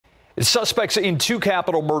Suspects in two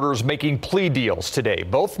capital murders making plea deals today.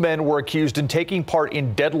 Both men were accused in taking part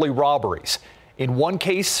in deadly robberies. In one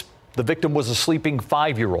case, the victim was a sleeping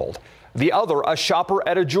 5-year-old. The other, a shopper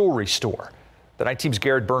at a jewelry store. The Night Team's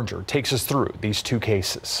Garrett Berger takes us through these two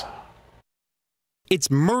cases. It's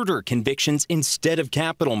murder convictions instead of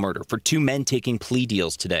capital murder for two men taking plea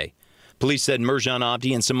deals today. Police said Mirjan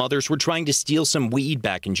Abdi and some others were trying to steal some weed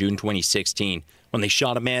back in June 2016 when they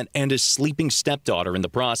shot a man and his sleeping stepdaughter in the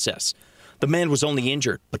process. The man was only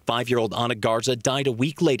injured, but 5-year-old Ana Garza died a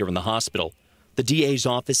week later in the hospital. The DA's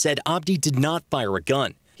office said Abdi did not fire a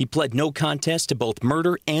gun. He pled no contest to both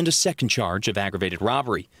murder and a second charge of aggravated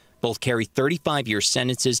robbery. Both carry 35-year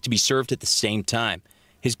sentences to be served at the same time.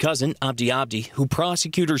 His cousin, Abdi, who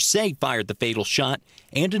prosecutors say fired the fatal shot,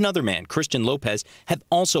 and another man, Christian Lopez, have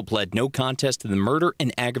also pled no contest to the murder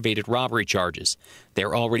and aggravated robbery charges.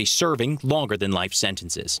 They're already serving longer than life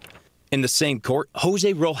sentences. In the same court,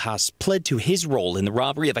 Jose Rojas pled to his role in the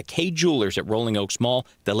robbery of a K Jewelers at Rolling Oaks Mall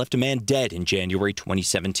that left a man dead in January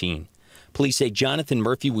 2017. Police say Jonathan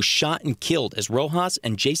Murphy was shot and killed as Rojas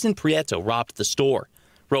and Jason Prieto robbed the store.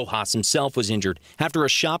 Rojas himself was injured after a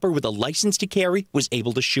shopper with a license to carry was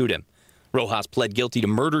able to shoot him. Rojas pled guilty to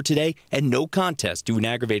murder today and no contest to an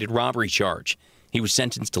aggravated robbery charge. He was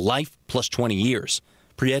sentenced to life plus 20 years.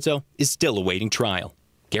 Prieto is still awaiting trial.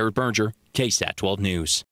 Garrett Berger, KSAT 12 News.